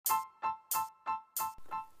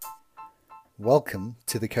Welcome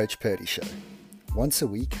to the Coach Purdy Show. Once a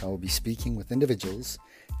week, I will be speaking with individuals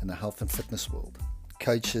in the health and fitness world,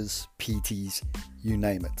 coaches, PTs, you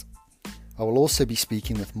name it. I will also be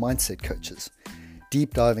speaking with mindset coaches,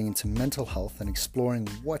 deep diving into mental health and exploring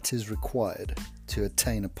what is required to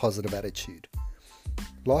attain a positive attitude.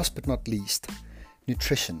 Last but not least,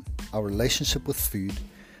 nutrition, our relationship with food,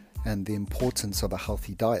 and the importance of a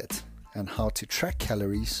healthy diet, and how to track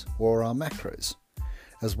calories or our macros,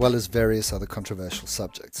 as well as various other controversial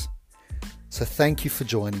subjects. So thank you for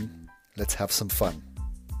joining. Let's have some fun.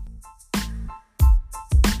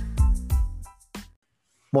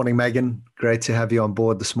 Morning, Megan. Great to have you on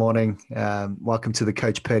board this morning. Welcome to the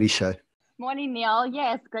Coach Purdy Show. Morning, Neil.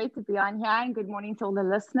 Yes, great to be on here, and good morning to all the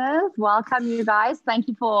listeners. Welcome, you guys. Thank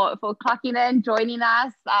you for clocking in, joining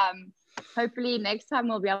us. Hopefully next time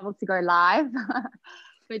we'll be able to go live.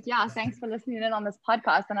 But yeah, thanks for listening in on this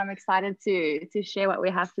podcast, and I'm excited to share what we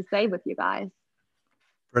have to say with you guys.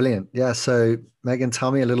 Brilliant. Yeah, so Megan,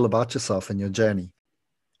 tell me a little about yourself and your journey.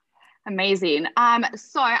 Amazing.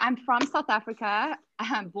 So I'm from South Africa.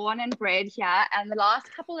 I'm born and bred here, and the last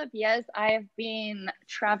couple of years I've been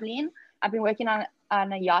traveling. I've been working on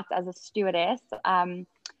a yacht as a stewardess.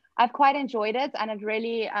 I've quite enjoyed it, and it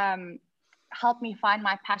really helped me find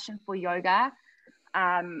my passion for yoga.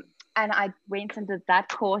 And I went and did that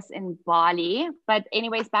course in Bali. But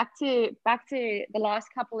anyways, back to the last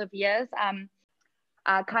couple of years,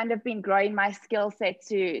 I kind of been growing my skill set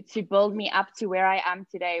to build me up to where I am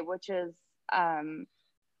today, which is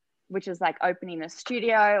like opening a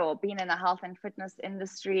studio or being in the health and fitness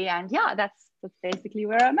industry. And yeah, that's basically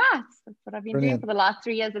where I'm at. That's what I've been doing for the last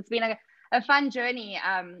 3 years. It's been a fun journey,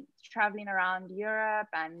 traveling around Europe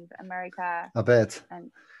and America. I bet. And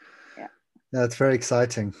yeah, that's very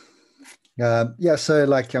exciting. So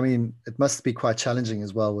it must be quite challenging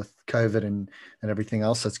as well with COVID and everything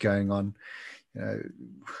else that's going on. You know,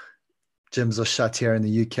 gyms are shut here in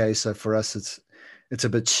the UK, so for us it's a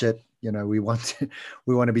bit shit. You know, we want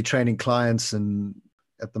to be training clients, and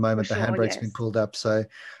at the moment the handbrake's been pulled up. So,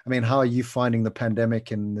 I mean, how are you finding the pandemic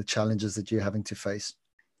and the challenges that you're having to face?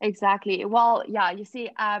 Exactly. Well, yeah, you see,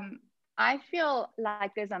 I feel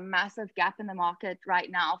like there's a massive gap in the market right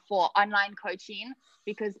now for online coaching,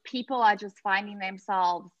 because people are just finding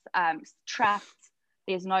themselves trapped.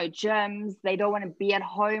 There's no gyms. They don't want to be at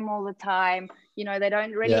home all the time. You know, they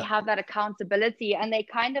don't really have that accountability, and they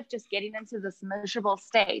kind of just getting into this miserable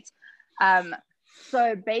state.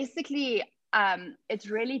 So basically, it's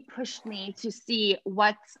really pushed me to see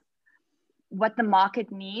what the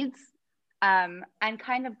market needs, and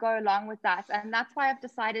kind of go along with that. And that's why I've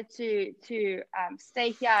decided to stay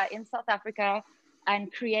here in South Africa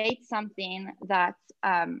and create something that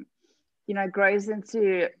grows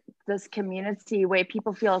into this community where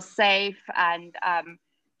people feel safe and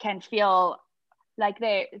can feel like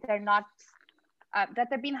they're not that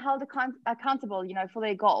they're being held accountable, for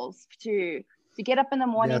their goals, to get up in the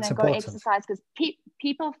morning and go exercise, because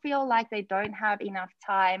people feel like they don't have enough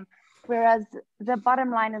time. Whereas the bottom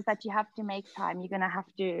line is that you have to make time. You're going to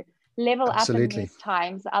have to level up in these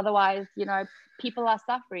times. Otherwise, people are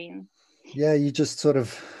suffering. Yeah, you just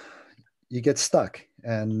you get stuck.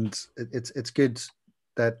 And it's good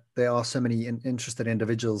that there are so many interested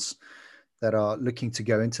individuals that are looking to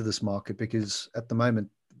go into this market, because at the moment,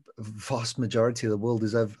 a vast majority of the world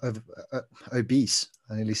is obese.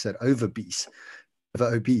 I nearly said over-obese.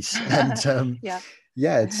 And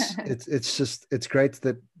it's great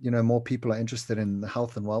that more people are interested in the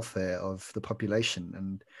health and welfare of the population.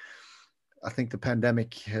 And I think the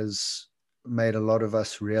pandemic has made a lot of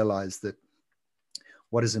us realize that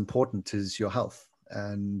what is important is your health.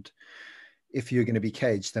 And if you're going to be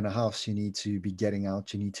caged in a house, you need to be getting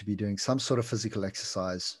out. You need to be doing some sort of physical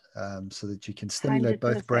exercise, so that you can stimulate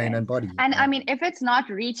 100%. Both brain and body. And I mean, if it's not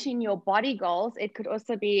reaching your body goals, it could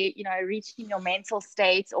also be, reaching your mental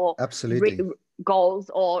states or goals,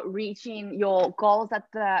 or reaching your goals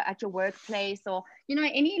at your workplace, or,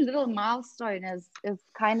 any little milestone is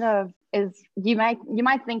you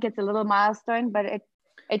might think it's a little milestone, but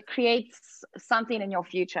it creates something in your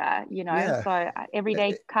future, so every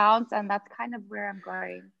day counts, and that's kind of where I'm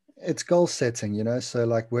going. It's goal setting, so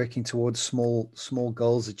like working towards small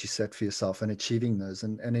goals that you set for yourself and achieving those.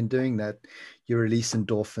 And in doing that, you release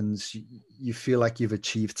endorphins, you feel like you've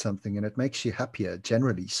achieved something, and it makes you happier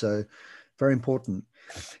generally. So very important.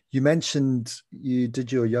 You mentioned you did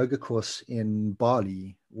your yoga course in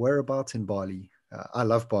Bali. Whereabouts in Bali? I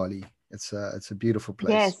love Bali. It's a beautiful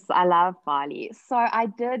place. Yes, I love Bali. So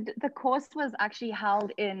the course was actually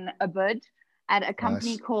held in Ubud at a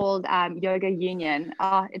company called Yoga Union.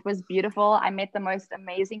 It was beautiful. I met the most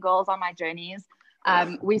amazing girls on my journeys.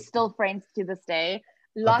 We're still friends to this day.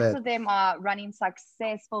 I Lots bet. of them are running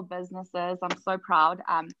successful businesses. I'm so proud.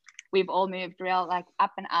 We've all moved real like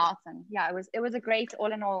up and out, and yeah, it was a great,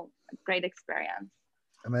 all in all, great experience.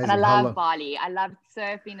 And I Amazing. How love long? Bali. I loved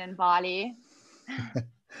surfing in Bali.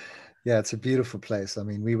 Yeah, it's a beautiful place. I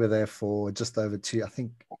mean, we were there for just over two. I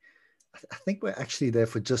think we're actually there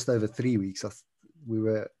for just over 3 weeks. We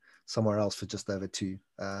were somewhere else for just over two.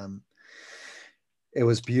 It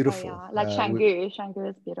was Oh beautiful. yeah, like Canggu. Canggu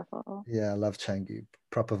is beautiful. Yeah, I love Canggu.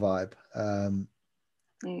 Proper vibe. Yeah.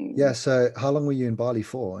 Mm. So, how long were you in Bali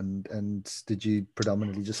for? And did you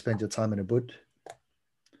predominantly just spend your time in Ubud?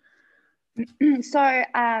 So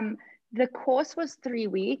the course was 3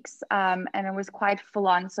 weeks, and it was quite full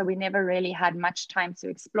on. So we never really had much time to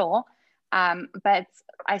explore. But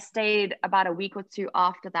I stayed about a week or two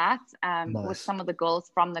after that, with Nice. some of the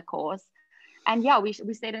girls from the course. And yeah, we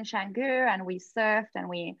stayed in Canggu and we surfed and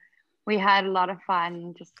we had a lot of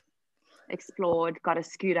fun. Just explored, got a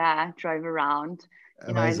scooter, drove around.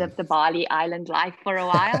 Amazing. Lived the Bali island life for a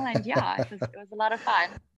while. And yeah, it was a lot of fun.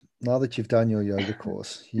 Now that you've done your yoga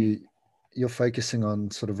course, you're focusing on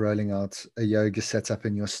sort of rolling out a yoga setup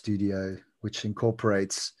in your studio, which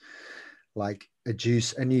incorporates like a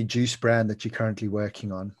new juice brand that you're currently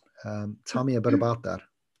working on. Tell me a bit about that.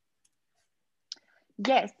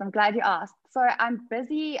 Yes, I'm glad you asked. So I'm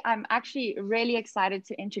busy. I'm actually really excited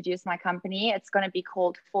to introduce my company. It's going to be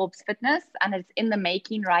called Forbes Fitness, and it's in the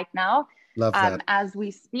making right now, Love that. as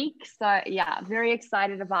we speak. So yeah, very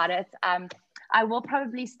excited about it. I will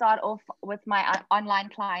probably start off with my online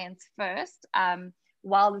clients first,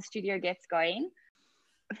 while the studio gets going.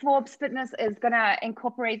 Forbes Fitness is going to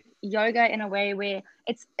incorporate yoga in a way where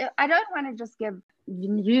I don't want to just give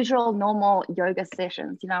usual normal yoga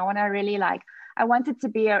sessions. I want to really I want it to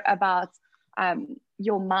be about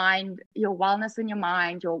your mind, your wellness in your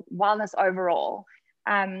mind, your wellness overall.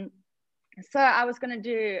 So I was going to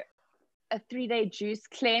do a 3-day juice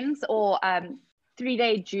cleanse, or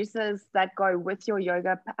 3-day juices that go with your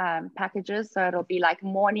yoga packages. So it'll be like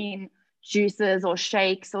morning juices or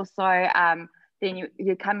shakes or so. Then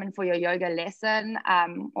you come in for your yoga lesson,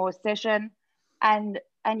 or session, and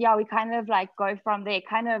yeah, we kind of go from there,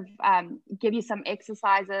 kind of give you some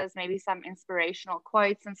exercises, maybe some inspirational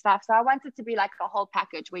quotes and stuff. So I want it to be like a whole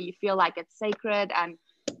package where you feel like it's sacred and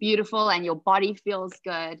beautiful and your body feels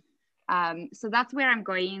good. So that's where I'm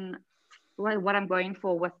going, what I'm going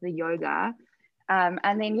for with the yoga.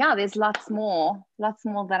 And then yeah, there's lots more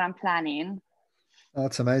that I'm planning. Oh,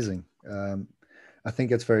 that's amazing. I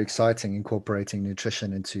think it's very exciting incorporating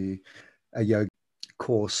nutrition into a yoga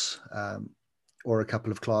course, or a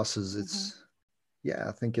couple of classes. Mm-hmm. Yeah,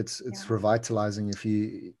 I think it's Yeah, revitalizing. If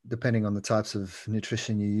you, depending on the types of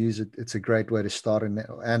nutrition you use, it's a great way to start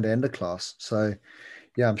and end a class. So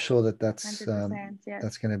yeah, I'm sure %, yes.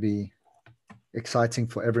 that's going to be exciting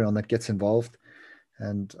for everyone that gets involved,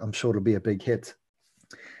 and I'm sure it'll be a big hit.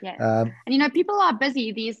 Yes. Um, And people are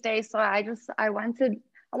busy these days, so I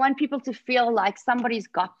want people to feel like somebody's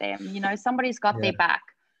got them, somebody's got yeah, their back.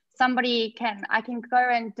 I can go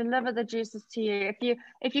and deliver the juices to you.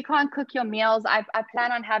 If you can't cook your meals, I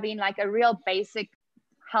plan on having like a real basic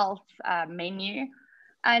health menu,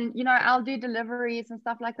 and I'll do deliveries and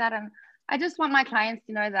stuff like that. And I just want my clients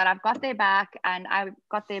to know that I've got their back and I've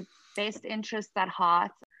got their best interests at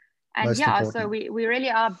heart. And most yeah, so important. we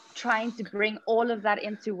really are trying to bring all of that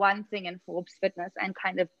into one thing in Forbes Fitness and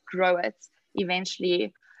kind of grow it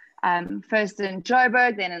eventually, first in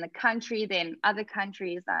Joburg, then in the country, then other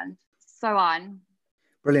countries, and so on.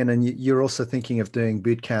 Brilliant. And you're also thinking of doing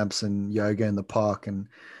boot camps and yoga in the park, and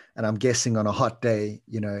I'm guessing on a hot day,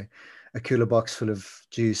 a cooler box full of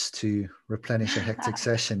juice to replenish a hectic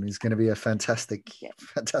session is going to be a fantastic, Yeah.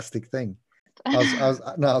 fantastic thing. I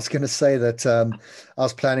was going to say that I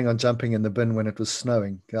was planning on jumping in the bin when it was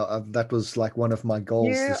snowing. That was like one of my goals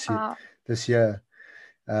You this year. are. This year,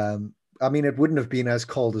 I mean, it wouldn't have been as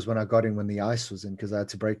cold as when I got in when the ice was in, because I had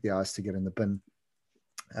to break the ice to get in the bin.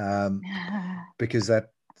 Because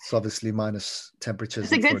that's obviously minus temperatures,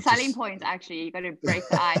 It's a and for good it selling just point, actually. You got to break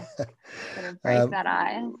the ice. Got to break um, that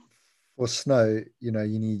ice. for snow,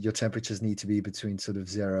 your temperatures need to be between sort of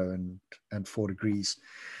 0 and 4 degrees.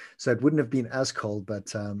 So it wouldn't have been as cold,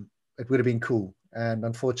 but it would have been cool. And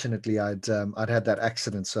unfortunately, I'd had that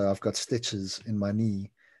accident, so I've got stitches in my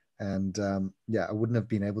knee, and yeah, I wouldn't have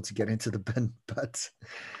been able to get into the bin. But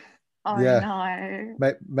Oh yeah, no.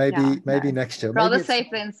 Yeah, maybe no. next year. Rather safe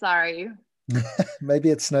than sorry. Maybe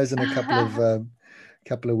it snows in a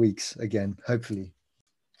couple of weeks again. Hopefully.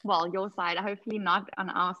 Well, your side, hopefully not on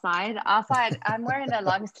our side. Our side, I'm wearing a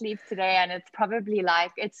long sleeve today, and it's probably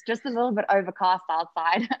like it's just a little bit overcast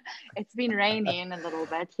outside. It's been raining a little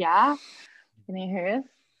bit, yeah. Anywho,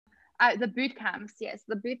 the boot camps, yes,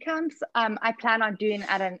 the boot camps. I plan on doing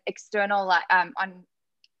at an external, like on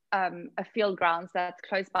a field grounds that's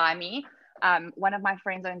close by me. One of my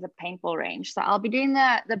friends owns a paintball range, so I'll be doing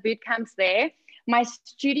the boot camps there. My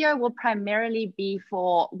studio will primarily be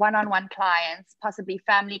for one-on-one clients, possibly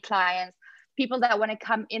family clients, people that want to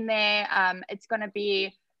come in there. It's going to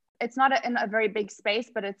be, it's not in a very big space,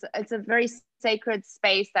 but it's a very sacred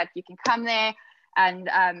space that you can come there and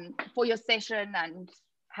for your session and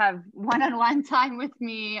have one-on-one time with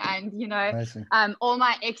me, and all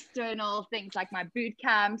my external things like my boot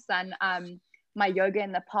camps and my yoga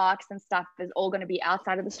in the parks and stuff is all going to be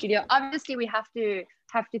outside of the studio. Obviously we have to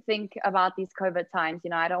think about these COVID times.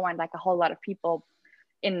 I don't want like a whole lot of people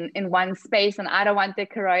in one space, and I don't want the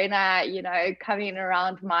corona coming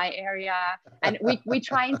around my area. And we're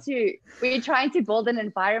trying to build an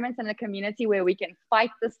environment and a community where we can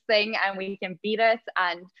fight this thing and we can beat it.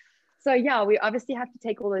 And so yeah, we obviously have to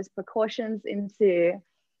take all those precautions into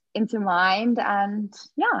mind, and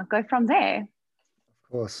yeah, go from there.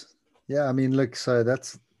 Of course. Yeah, I mean, look, so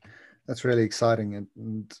that's really exciting.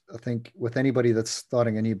 And I think with anybody that's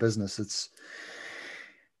starting a new business,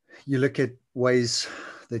 you look at ways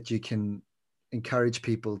that you can encourage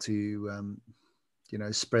people to,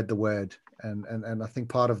 spread the word. And I think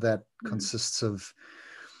part of that consists of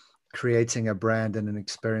creating a brand and an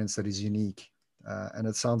experience that is unique. And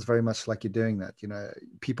it sounds very much like you're doing that.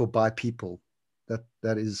 People buy people.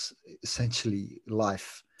 That is essentially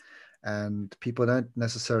life. And people don't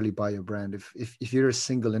necessarily buy your brand. If you're a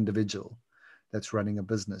single individual that's running a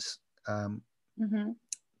business,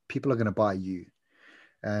 people are going to buy you.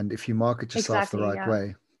 And if you market yourself the right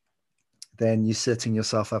way, then you're setting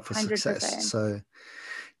yourself up for 100%. Success. So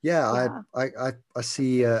I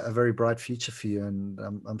see a very bright future for you, and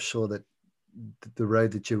I'm sure that the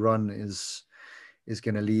road that you run is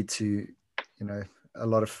going to lead to a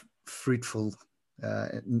lot of fruitful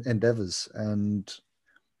endeavors. And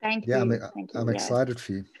Thank you. I'm excited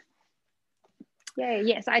for you. Yeah,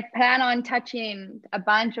 yes. I plan on touching a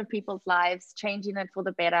bunch of people's lives, changing it for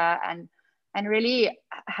the better, and really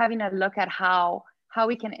having a look at how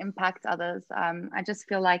we can impact others. I just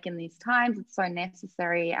feel like in these times, it's so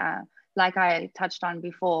necessary, like I touched on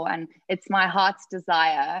before, and it's my heart's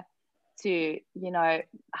desire to,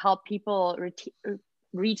 help people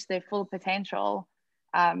reach their full potential.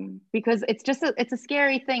 Because it's just it's a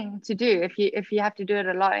scary thing to do if you have to do it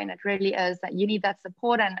alone. It really is that you need that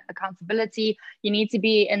support and accountability. You need to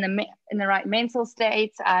be in the right mental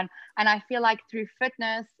state, and I feel like through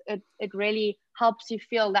fitness it really helps you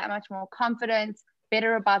feel that much more confident,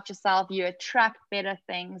 better about yourself. You attract better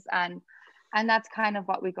things, and that's kind of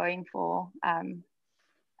what we're going for, and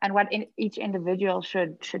what each individual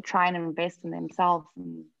should try and invest in themselves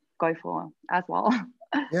and go for as well.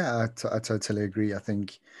 Yeah, I totally agree. I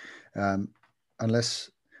think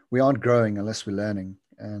unless we aren't growing, unless we're learning,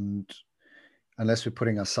 and unless we're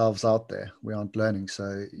putting ourselves out there, we aren't learning.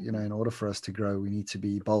 So, in order for us to grow, we need to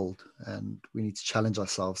be bold and we need to challenge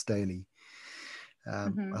ourselves daily.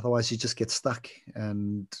 Otherwise, you just get stuck.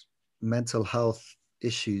 And mental health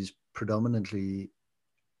issues predominantly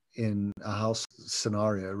in a house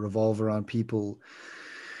scenario revolve around people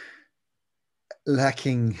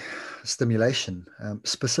lacking stimulation,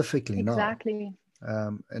 specifically exactly.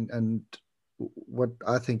 now. And what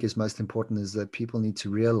I think is most important is that people need to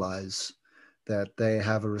realize that they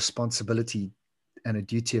have a responsibility and a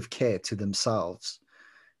duty of care to themselves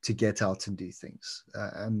to get out and do things.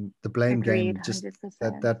 And the blame Agreed, game, just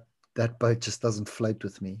 100%. that boat just doesn't float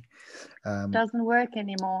with me. Doesn't work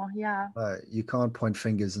anymore. Yeah. You can't point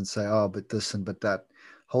fingers and say, oh, but this and but that.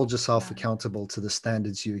 Hold yourself accountable to the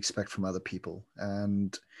standards you expect from other people.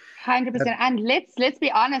 And 100%. And let's be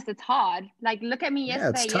honest, it's hard. Like, look at me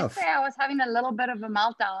yesterday. It's tough. Yesterday I was having a little bit of a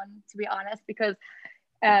meltdown, to be honest, because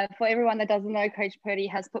for everyone that doesn't know, Coach Purdy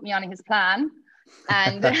has put me on his plan.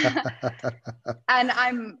 And and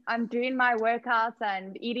I'm doing my workouts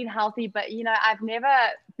and eating healthy, but I've never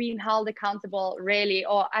been held accountable really,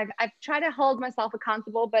 or I've tried to hold myself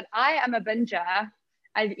accountable, but I am a binger.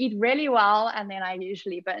 I eat really well and then I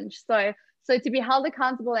usually binge. So to be held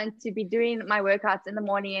accountable and to be doing my workouts in the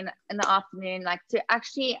morning and in the afternoon, like to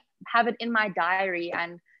actually have it in my diary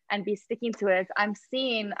and be sticking to it, I'm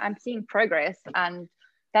seeing progress, and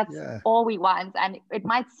That's Yeah, all we want. And it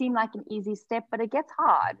might seem like an easy step, but it gets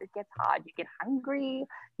hard. It gets hard. You get hungry,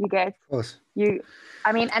 you get, of course.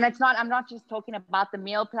 I mean, and I'm not just talking about the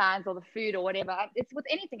meal plans or the food or whatever. It's with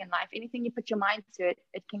anything in life, anything you put your mind to,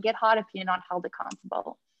 it can get hard if you're not held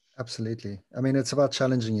accountable. Absolutely. I mean, it's about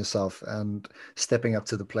challenging yourself and stepping up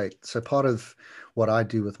to the plate. So part of what I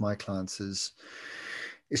do with my clients is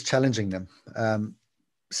challenging them,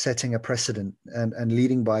 setting a precedent and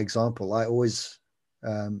leading by example. I always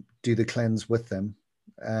do the cleanse with them.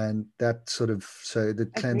 And that so the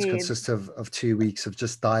cleanse Agreed. consists of 2 weeks of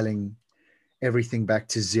just dialing everything back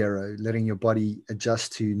to zero, letting your body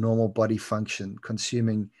adjust to normal body function,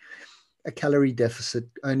 consuming a calorie deficit,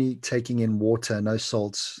 only taking in water, no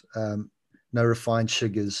salts, no refined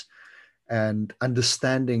sugars, and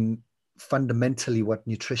understanding fundamentally what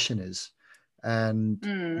nutrition is. And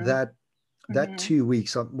Mm. that Mm-hmm. 2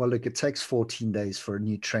 weeks, well, look, it takes 14 days for a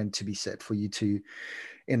new trend to be set, for you to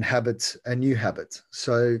inhabit a new habit.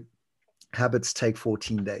 So habits take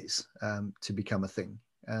 14 days to become a thing.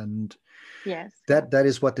 And Yes. Yeah. that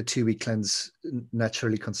is what the 2 week cleanse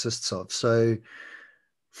naturally consists of. So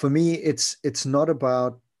for me, it's not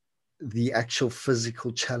about the actual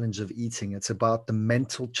physical challenge of eating. It's about the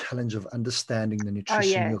mental challenge of understanding the Oh,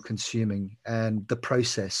 nutrition you're yes. consuming and the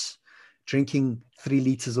process. Drinking 3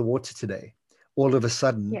 liters of water today, all of a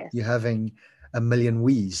sudden Yes. you're having a million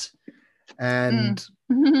wheeze. Mm. And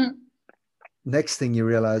next thing you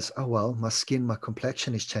realize, oh, well, my skin, my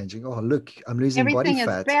complexion is changing. Oh, look, I'm losing body Everything is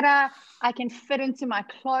fat. better. I can fit into my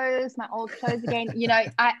clothes, my old clothes again. You know,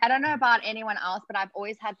 I don't know about anyone else, but I've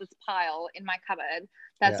always had this pile in my cupboard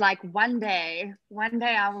that's Yeah. like one day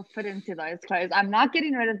I will fit into those clothes. I'm not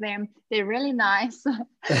getting rid of them. They're really nice.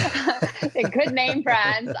 They're good name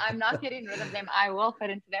brands. I'm not getting rid of them. I will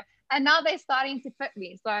fit into them. And now they're starting to fit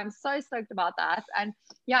me. So I'm so stoked about that. And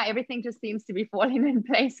yeah, everything just seems to be falling in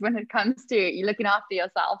place when it comes to you looking after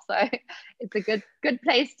yourself. So it's a good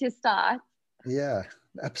place to start. Yeah,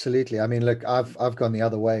 absolutely. I mean, look, I've gone the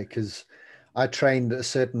other way because I trained a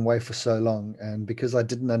certain way for so long, and because I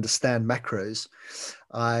didn't understand macros,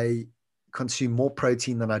 I consumed more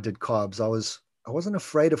protein than I did carbs. I wasn't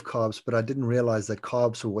afraid of carbs, but I didn't realize that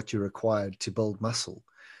carbs were what you required to build muscle.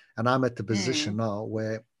 And I'm at the position Mm. now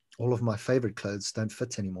where all of my favorite clothes don't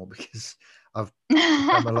fit anymore because I've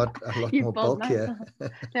become a lot more You've built bulkier.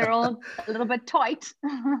 muscle. They're all a little bit tight.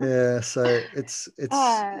 Yeah, so it's it's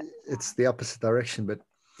uh, it's the opposite direction. But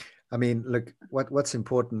I mean, look, what's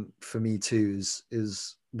important for me too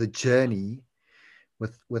is the journey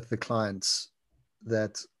with the clients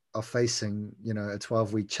that are facing, a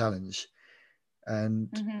 12-week challenge. And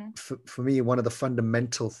mhm. for me, one of the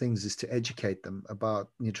fundamental things is to educate them about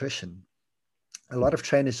nutrition. A lot of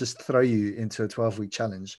trainers just throw you into a 12-week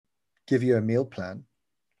challenge, give you a meal plan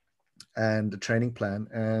and a training plan,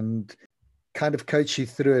 and kind of coach you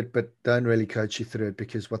through it, but don't really coach you through it,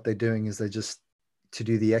 because what they're doing is they just to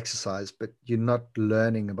do the exercise, but you're not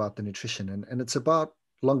learning about the nutrition. And it's about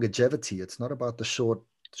longevity. It's not about the short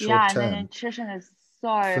Yeah, and the term. nutrition is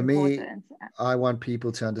so For me, important. I want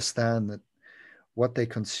people to understand that what they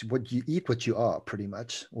consume, what you eat, what you are, pretty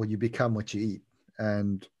much, or you become what you eat.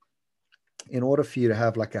 And in order for you to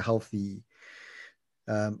have like a healthy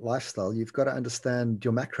lifestyle, you've got to understand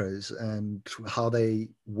your macros and how they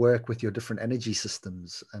work with your different energy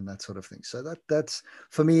systems and that sort of thing. So that's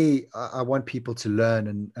for me. I want people to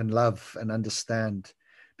learn and love and understand,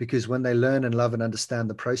 because when they learn and love and understand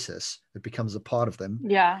the process, it becomes a part of them.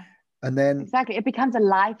 Yeah, And then exactly. It becomes a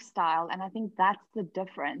lifestyle. And I think that's the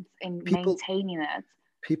difference in people maintaining it.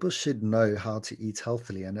 people should know how to eat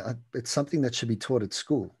healthily, and it's something that should be taught at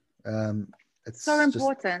school. So It's just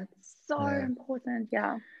important. So yeah, important.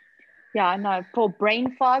 Yeah. Yeah, no, for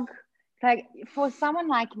brain fog, like for someone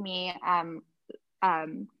like me, um,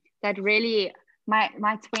 that really my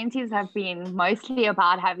 20s have been mostly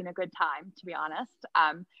about having a good time, to be honest.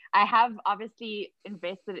 I have obviously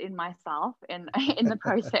invested in myself in in the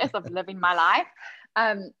process of living my life.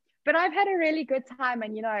 Um, but I've had a really good time.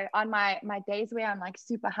 And on my days where I'm like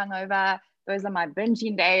super hungover, those are my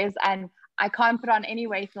binging days. And I can't put on any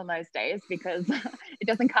weight on those days because it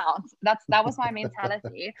doesn't count. That was my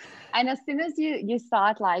mentality. And as soon as you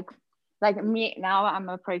start like me now, I'm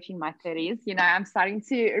approaching my 30s, I'm starting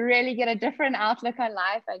to really get a different outlook on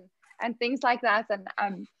life and things like that.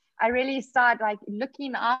 And I really start like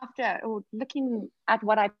looking after or looking at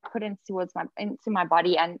what I put into my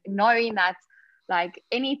body, and knowing that like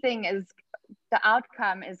anything is, the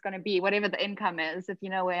outcome is going to be whatever the income is, if you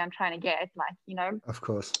know where I'm trying to get, of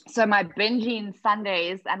course. so my binging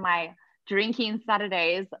Sundays and my drinking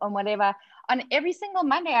Saturdays or whatever, on every single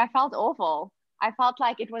Monday I felt awful. I felt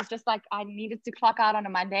like it was just like I needed to clock out on a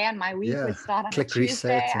Monday and my week Yeah. would start on a Click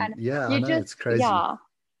Tuesday. reset. And And yeah, I you know, just, it's crazy.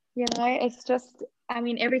 yeah, it's just, I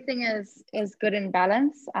mean, everything is good in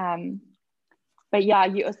balance. But yeah,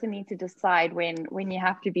 you also need to decide when you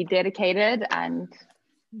have to be dedicated Yeah, and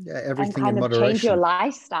everything in kind of change your moderation.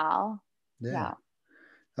 lifestyle. Yeah. Yeah,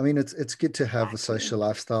 I mean, it's good to have a exactly. social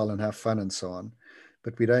lifestyle and have fun and so on,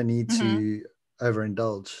 but we don't need Mm-hmm. to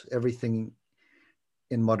overindulge. Everything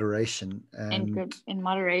in moderation. In And good, in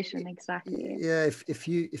moderation, exactly. yeah, if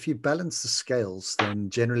you balance the scales, then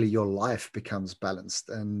generally your life becomes balanced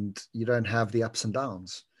and you don't have the ups and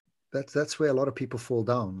downs. That's where a lot of people fall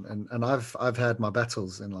down. And I've had my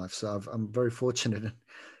battles in life, so I'm very fortunate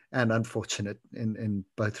and unfortunate in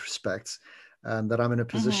both respects. That I'm in a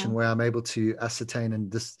position Mm-hmm. where I'm able to ascertain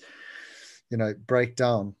and just, break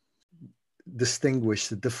down, distinguish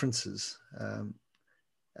the differences.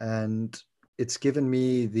 And it's given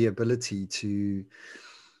me the ability to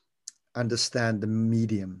understand the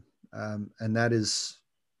medium. And that is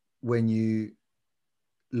when you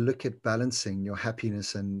look at balancing your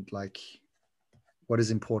happiness and like what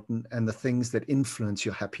is important and the things that influence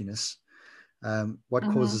your happiness, what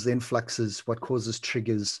Mm-hmm. causes influxes, what causes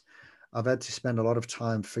triggers. I've had to spend a lot of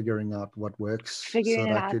time figuring out what works so Figuring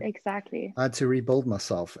that it out, exactly. I had to rebuild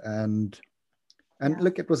myself. And Yeah.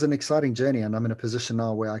 look, it was an exciting journey, and I'm in a position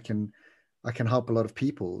now where I can help a lot of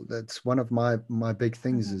people. That's one of my big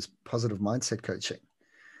things Mm-hmm. is positive mindset coaching.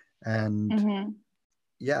 And Mm-hmm.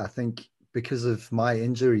 yeah, I think because of my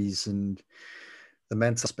injuries and the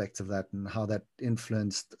mental aspect of that and how that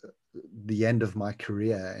influenced the end of my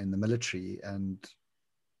career in the military, and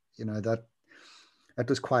that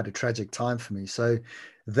was quite a tragic time for me. So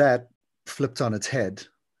that flipped on its head,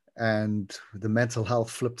 and the mental health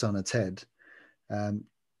flipped on its head.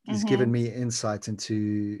 Has Mm-hmm. given me insight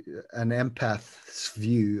into an empath's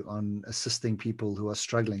view on assisting people who are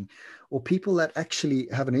struggling, or people that actually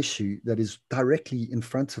have an issue that is directly in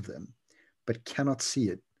front of them but cannot see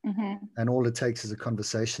it. Mm-hmm. And all it takes is a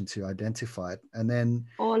conversation to identify it. And then,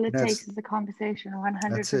 All you it know, it's takes is a conversation,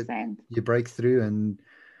 that's it. 100%. You break through. And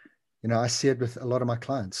I see it with a lot of my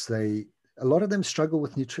clients. A lot of them struggle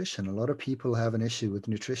with nutrition. A lot of people have an issue with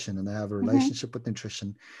nutrition, and they have a Mm-hmm. relationship with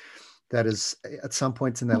nutrition that is at some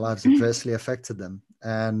point in their lives adversely affected them.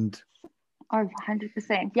 And Oh,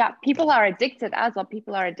 100%. Yeah, people are addicted as well.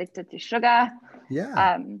 People are addicted to sugar,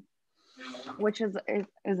 yeah, um, which is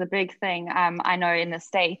a big thing. I know in the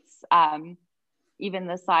States, even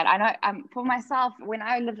this side, I know for myself, when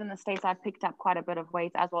I lived in the States, I picked up quite a bit of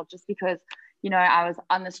weight as well, just because, I was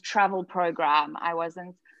on this travel program. I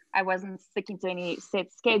wasn't sticking to any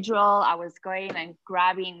set schedule. I was going and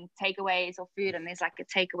grabbing takeaways or food, and there's like a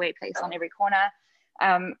takeaway place on every corner.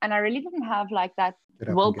 And I really didn't have like that get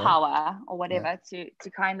up and go. willpower or Yeah, whatever to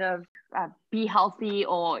kind of be healthy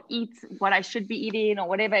or eat what I should be eating or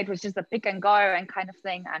whatever. It was just a pick and go and kind of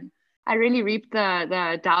thing. And I really reaped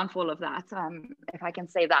the downfall of that, if I can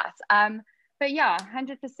say that. But yeah,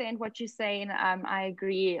 100% what you're saying. I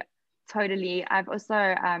agree totally. I've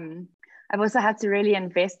also had to really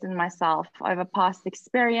invest in myself over past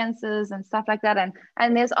experiences and stuff like that.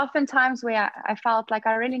 And there's often times where I felt like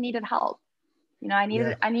I really needed help. I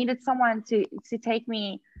yeah, needed someone to take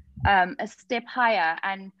me a step higher.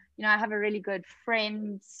 And I have a really good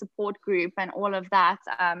friend support group and all of that.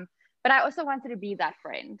 But I also wanted to be that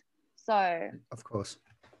friend. So of course.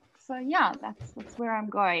 yeah, that's where I'm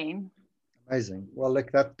going. Amazing. Well,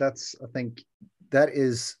 look, that's I think that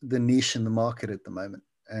is the niche in the market at the moment,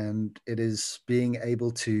 and it is being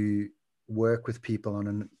able to work with people on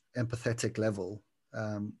an empathetic level,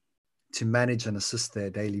 to manage and assist their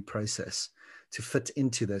daily process, to fit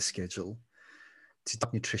into their schedule, to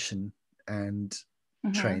nutrition and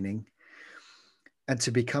Mm-hmm. training, and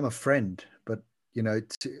to become a friend. But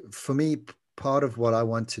for me, part of what I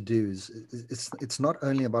want to do is it's not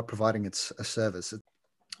only about providing a service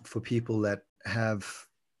for people that have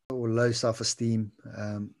or low self-esteem,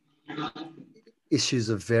 issues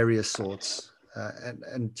of various sorts,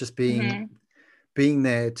 and just being Mm-hmm. being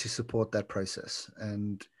there to support that process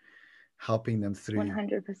and helping them through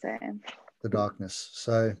 100%. the darkness.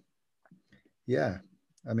 So yeah,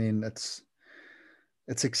 I mean it's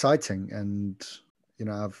exciting, and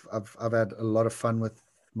I've had a lot of fun with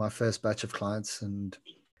my first batch of clients, and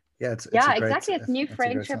yeah, it's a Yeah, great exactly. It's new it's a great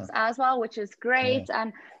friendships time. as well, which is Yeah, great.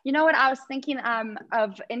 And you know what I was thinking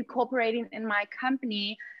of incorporating in my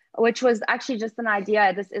company, which was actually just an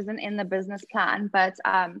idea. This isn't in the business plan, but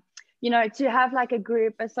to have like a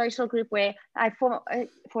group, a social group where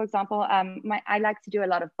for example, I like to do a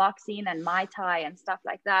lot of boxing and Muay Thai and stuff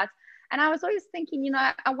like that. And I was always thinking, you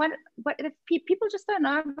know, what if people just don't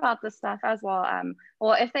know about this stuff as well,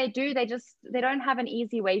 or if they do, they don't have an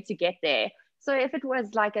easy way to get there. So if it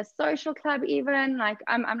was like a social club, even like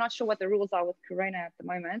I'm not sure what the rules are with Corona at the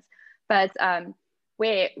moment, but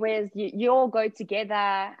whereas you all go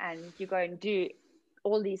together and you go and do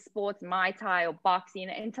all these sports, Muay Thai or boxing,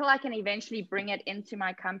 until I can eventually bring it into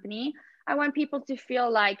my company. I want people to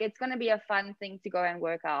feel like it's going to be a fun thing to go and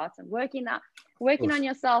work out, and working on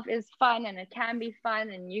yourself is fun, and it can be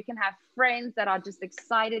fun, and you can have friends that are just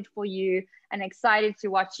excited for you and excited to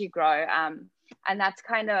watch you grow. And that's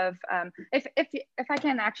kind of, if I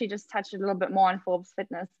can actually just touch a little bit more on Forbes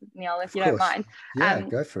Fitness, Neil, if you don't mind. Yeah,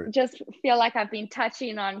 go for it. Just feel like I've been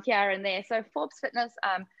touching on here and there. So Forbes Fitness,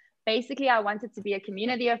 basically, I wanted to be a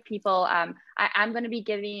community of people. I am going to be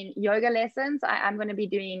giving yoga lessons. I'm going to be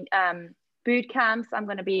doing boot camps. I'm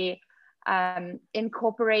going to be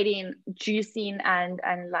incorporating juicing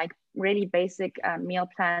and like really basic meal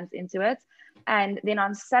plans into it. And then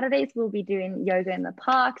on Saturdays, we'll be doing yoga in the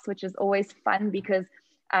parks, which is always fun because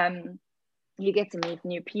you get to meet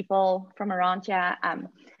new people from around here.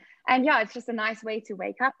 And yeah, it's just a nice way to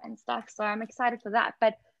wake up and stuff. So I'm excited for that.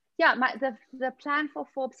 But yeah, the plan for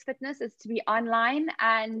Forbes Fitness is to be online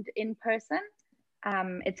and in person.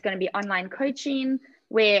 It's going to be online coaching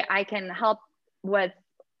where I can help with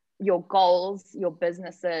your goals, your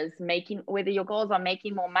businesses, whether your goals are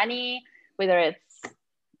making more money, whether it's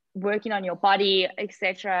working on your body,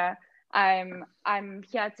 etc. I'm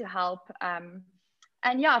here to help.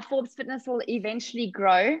 And yeah, Forbes Fitness will eventually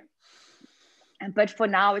grow. But for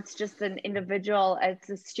now, it's just an individual, it's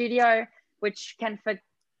a studio which can fit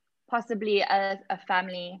possibly a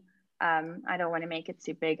family. I don't want to make it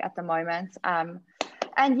too big at the moment.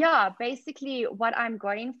 And yeah, basically what I'm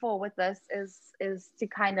going for with this is to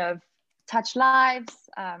kind of touch lives,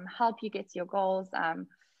 help you get to your goals.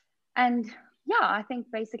 And yeah, I think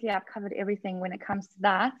basically I've covered everything when it comes to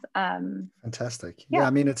that. Fantastic. Yeah, I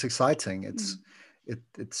mean, it's exciting. It's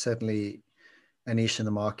certainly a niche in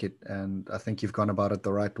the market, and I think you've gone about it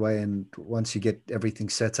the right way. And once you get everything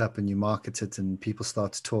set up and you market it and people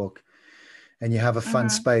start to talk and you have a fun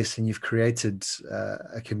space and you've created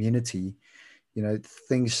a community, you know,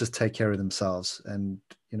 things just take care of themselves. And,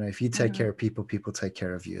 you know, if you take care of people, people take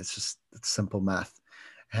care of you. It's simple math.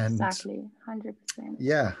 And exactly, 100%.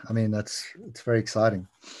 Yeah, I mean, it's very exciting.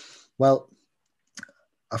 Well,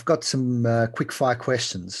 I've got some quick fire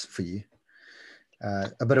questions for you.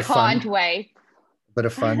 A bit of fun. Can't wait. A bit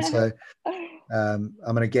of fun. So I'm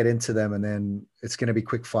going to get into them, and then it's going to be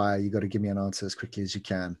quick fire. You got to give me an answer as quickly as you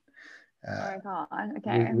can. Oh God.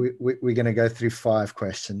 Okay. We're going to go through 5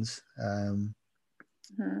 questions.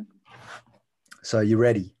 So are you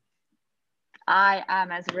ready? I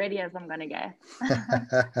am as ready as I'm going to get.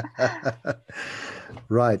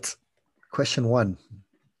 Right. Question 1.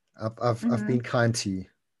 I've been kind to you.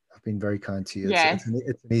 I've been very kind to you. Yes.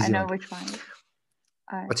 It's an easy I know one. which one.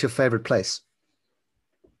 What's your favorite place?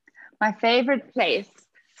 My favorite place.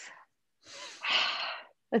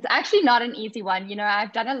 It's actually not an easy one. You know,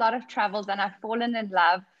 I've done a lot of travels and I've fallen in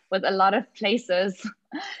love with a lot of places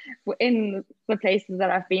in the places that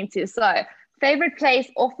I've been to. So favorite place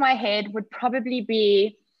off my head would probably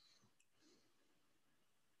be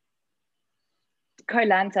Koh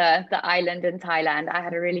Lanta, the island in Thailand. I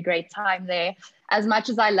had a really great time there. As much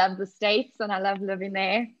as I love the States and I love living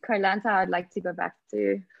there, Koh Lanta I'd like to go back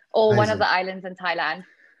to, or one of the islands in Thailand.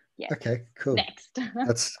 Yes. Okay, cool. Next.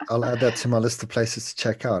 I'll add that to my list of places to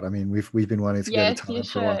check out. I mean, we've been wanting to go to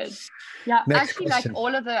Thailand for a while. Yeah, Next actually, question. like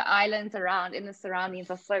all of the islands around in the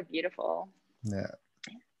surroundings are so beautiful. Yeah.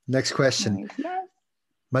 Next question. Yes.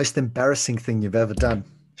 Most embarrassing thing you've ever done?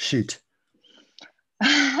 Shoot.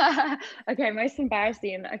 Okay, most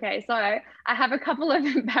embarrassing. Okay, so I have a couple of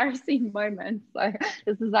embarrassing moments. So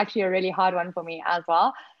this is actually a really hard one for me as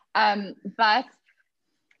well. But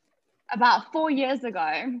about 4 years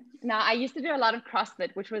ago, now I used to do a lot of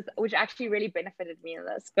CrossFit, which actually really benefited me in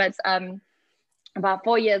this. But about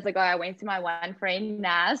 4 years ago, I went to my one friend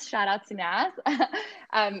Naz. Shout out to Naz.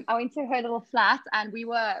 I went to her little flat, and we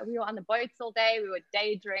were on the boats all day. We were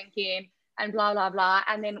day drinking and blah blah blah.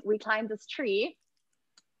 And then we climbed this tree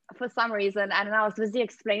for some reason, and I was busy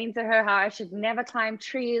explaining to her how I should never climb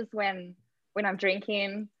trees when I'm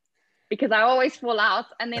drinking, because I always fall out.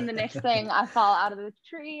 And then the next thing, I fell out of the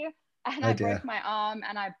tree and I broke my arm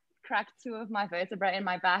and I cracked 2 of my vertebrae in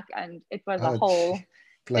my back, and it was a whole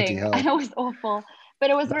thing. Hell. And it was awful, but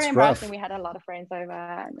it was very embarrassing. We had a lot of friends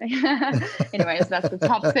over. Anyways, that's the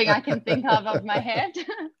top thing I can think of my head.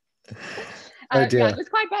 Oh Yeah, dear. it was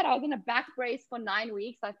quite bad. I was in a back brace for 9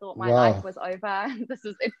 weeks. I thought my life Wow. was over. This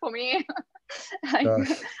is it for me. I,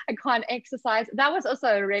 Gosh. I can't exercise. That was also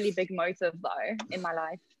a really big motive though in my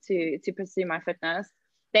life to pursue my fitness.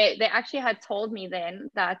 They actually had told me then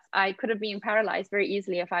that I could have been paralyzed very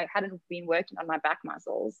easily if I hadn't been working on my back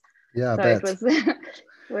muscles. Yeah, I So it bet. was it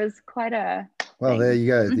was quite a Well, there thing. you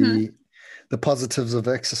go. Mm-hmm. The positives of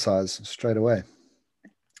exercise straight away.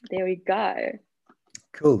 There we go.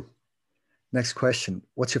 Cool. Next question.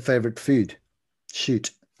 What's your favorite food?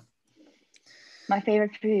 Shoot. My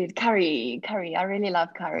favorite food, curry. Curry. I really love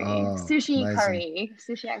curry. Oh, Sushi, amazing. curry.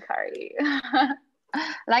 Sushi and curry.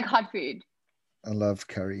 Like hot food. I love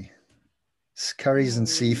curry. Curries and Mm.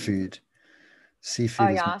 seafood. Oh Seafood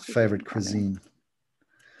is my yeah, seafood favorite and yummy. cuisine.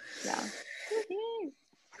 Yeah.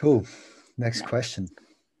 Cool. Next Next. question.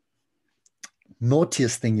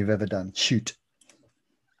 Naughtiest thing you've ever done? Shoot.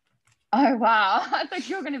 Oh wow. I thought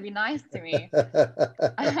you were gonna be nice to me.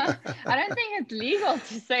 I don't think it's legal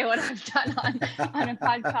to say what I've done on a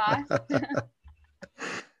podcast.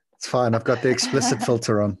 It's fine. I've got the explicit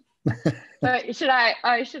filter on. So should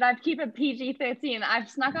I keep it PG-13? I've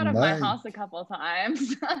snuck out of my No. house a couple of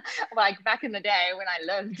times, like back in the day when I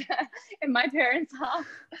lived in my parents' house.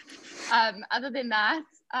 Other than that,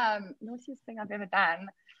 naughtiest thing I've ever done.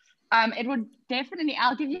 It would definitely,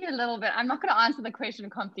 I'll give you a little bit. I'm not going to answer the question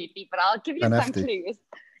completely, but I'll give you Don't have some to. clues.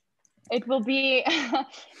 It will be,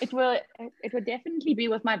 it would definitely be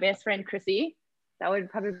with my best friend, Chrissy.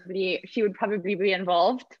 She would probably be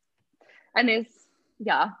involved. And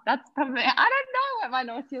that's probably, I don't know what my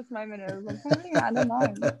naughtiest moment is. I don't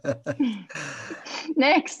know.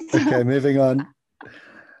 Next. Okay, moving on.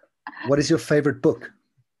 What is your favorite book?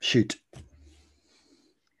 Shoot.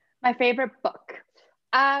 My favorite book.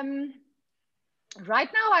 Right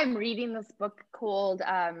now I'm reading this book called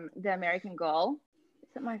The American Girl.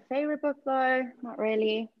 Is it my favorite book though? Not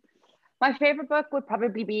really. My favorite book would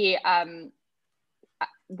probably be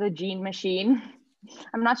The Gene Machine.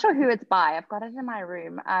 I'm not sure who it's by. I've got it in my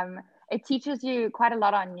room. It teaches you quite a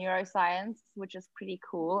lot on neuroscience, which is pretty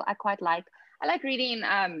cool. I like reading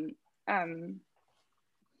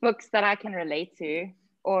books that I can relate to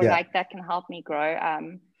or Yeah, like that can help me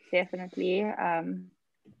grow. Definitely.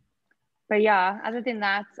 But yeah, other than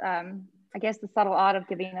that, I guess the subtle art of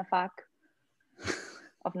giving a fuck,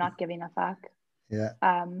 of not giving a fuck. yeah.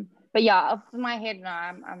 But yeah, off my head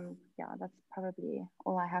now, yeah, that's probably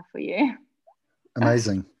all I have for you.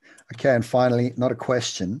 Amazing. Okay, and finally, not a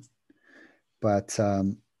question, but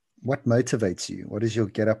what motivates you? What is your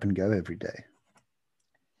get up and go every day?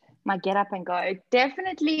 My get up and go,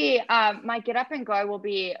 definitely. My get up and go will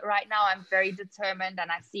be right now. I'm very determined, and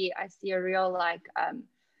I see a real like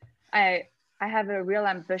I have a real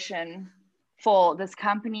ambition for this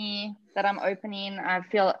company that I'm opening. I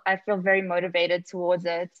feel very motivated towards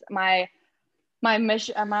it. My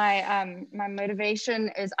mission, my motivation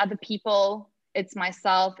is other people. It's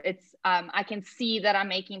myself. It's I can see that I'm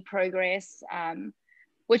making progress,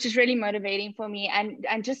 which is really motivating for me,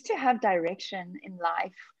 and just to have direction in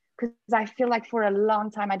life, because I feel like for a long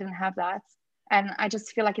time I didn't have that, and I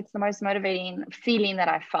just feel like it's the most motivating feeling that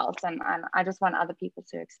I felt, and I just want other people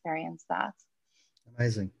to experience that.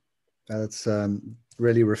 Amazing. That's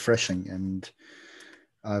really refreshing, and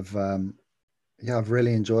I've I've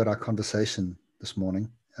really enjoyed our conversation this morning.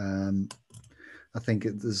 I think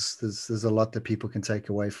there's a lot that people can take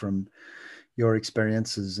away from your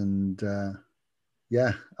experiences, and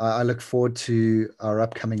I look forward to our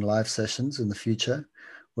upcoming live sessions in the future,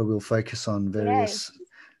 where we'll focus on Yes. various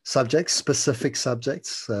subjects, specific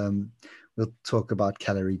subjects. We'll talk about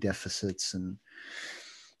calorie deficits and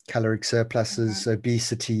caloric surpluses,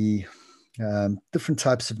 obesity, different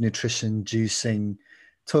types of nutrition, juicing.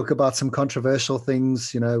 Talk about some controversial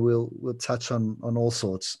things. We'll touch on all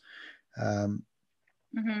sorts.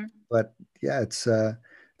 But yeah, it's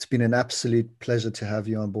been an absolute pleasure to have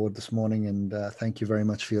you on board this morning, and thank you very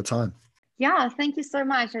much for your time. Yeah, thank you so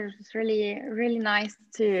much. It was really, really nice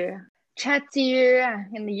to chat to you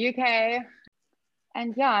in the UK.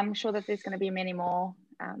 And yeah, I'm sure that there's going to be many more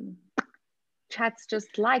chats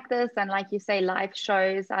just like this. And like you say, live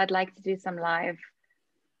shows. I'd like to do some live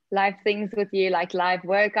things with you, like live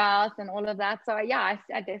workouts and all of that. So yeah,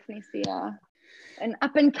 I definitely see an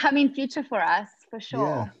up and coming future for us, for sure.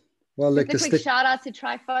 Yeah. Well, look, just a quick shout out to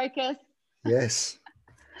Try Focus. Yes,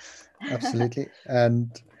 absolutely. And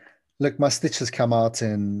look, my stitches come out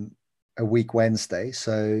in a week Wednesday,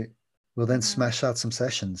 so we'll then smash out some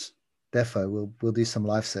sessions. Defo, we'll do some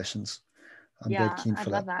live sessions. I'm dead keen for I'd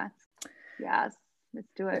love that. Yes,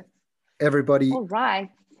 let's do it. Everybody, all right.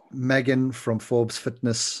 Megan from Forbes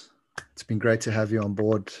Fitness, it's been great to have you on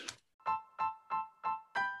board.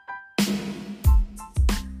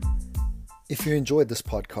 If you enjoyed this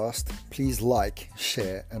podcast, please like,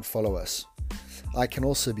 share, and follow us. I can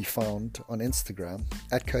also be found on Instagram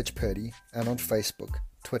at Coach Purdy and on Facebook,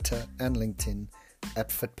 Twitter, and LinkedIn at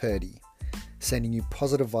FitPurdy, sending you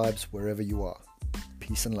positive vibes wherever you are.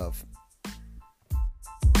 Peace and love.